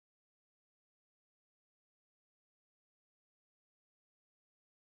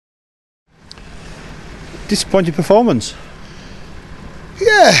Disappointing performance.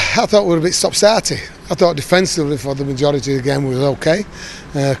 Yeah, I thought we were a bit stop-starty. I thought defensively for the majority of the game was okay.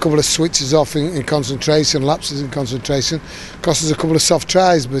 A couple of switches off in concentration, lapses in concentration, cost us a couple of soft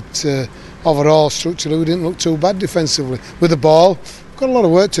tries, but overall, structurally, we didn't look too bad defensively. With the ball, we've got a lot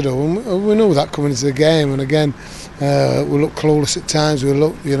of work to do, and we knew that coming into the game. And again, we looked clueless at times. We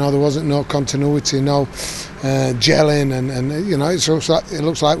looked, there wasn't no continuity, no gelling, and it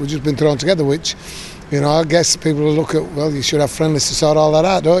looks like we've just been thrown together, which, I guess people will look at, well, you should have friendlies to sort all that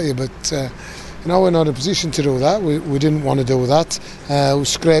out, don't you? But we're not in a position to do that. We didn't want to do that. We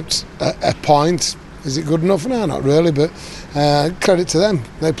scraped a point. Is it good enough? No, not really, but credit to them.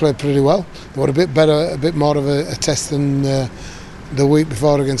 They played pretty well. They were a bit better, a bit more of a test than the week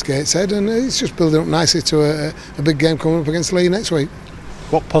before against Gateshead, and it's just building up nicely to a big game coming up against Lee next week.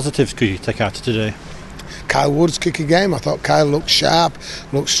 What positives could you take out of today? Kyle Wood's kicking game. I thought Kyle looked sharp,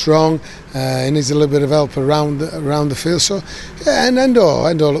 looked strong. He needs a little bit of help around the field. So, yeah, and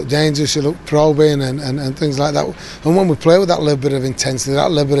Endo looked dangerous. He looked probing and things like that. And when we play with that little bit of intensity,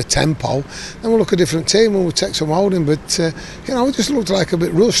 that little bit of tempo, then we'll look a different team and we'll take some holding. But we just looked like a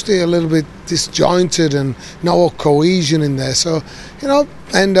bit rusty, a little bit disjointed, and no cohesion in there. So,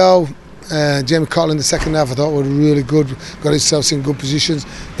 Endo. Jamie Cottle in the second half I thought were really good, got himself in good positions.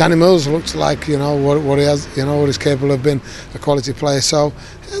 Danny Mills looks like what he has, what he's capable of being, a quality player. So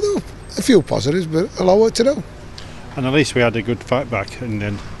there were a few positives, but a lot of work to do. And at least we had a good fight back in the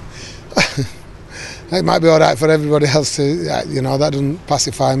end. It might be all right for everybody else to, that doesn't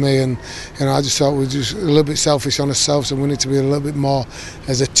pacify me. And I just thought we were just a little bit selfish on ourselves, and we need to be a little bit more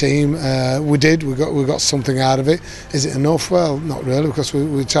as a team. We did. We got something out of it. Is it enough? Well, not really, because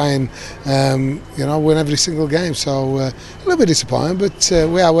we try and win every single game. So a little bit disappointing, but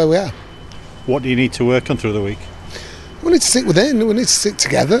we are where we are. What do you need to work on through the week? We need to stick within, we need to stick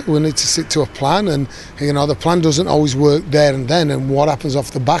together, we need to stick to a plan, and the plan doesn't always work there and then, and what happens off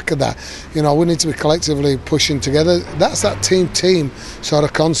the back of that, we need to be collectively pushing together. That's that team sort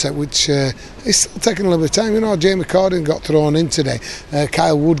of concept, which is still taking a little bit of time. Jamie Corden got thrown in today,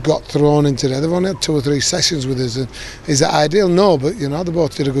 Kyle Wood got thrown in today. They've only had 2 or 3 sessions with us. Is that ideal? No, but they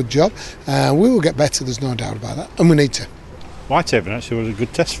both did a good job. We will get better, there's no doubt about that, and we need to. Whitehaven actually was a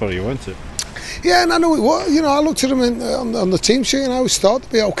good test for you, wasn't it? Yeah, and I know it was. I looked at them on the team sheet and I always thought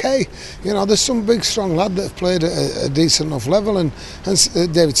they'd be okay. There's some big, strong lad that have played at a decent enough level, and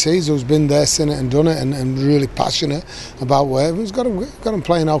David Caesar, who's been there, seen it and done it, and really passionate about Whitehaven's got them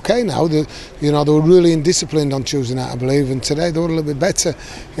playing okay now. They were really indisciplined on Tuesday night, I believe, and today they were a little bit better.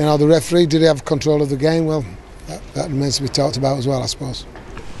 The referee, did he have control of the game? Well, that remains to be talked about as well, I suppose.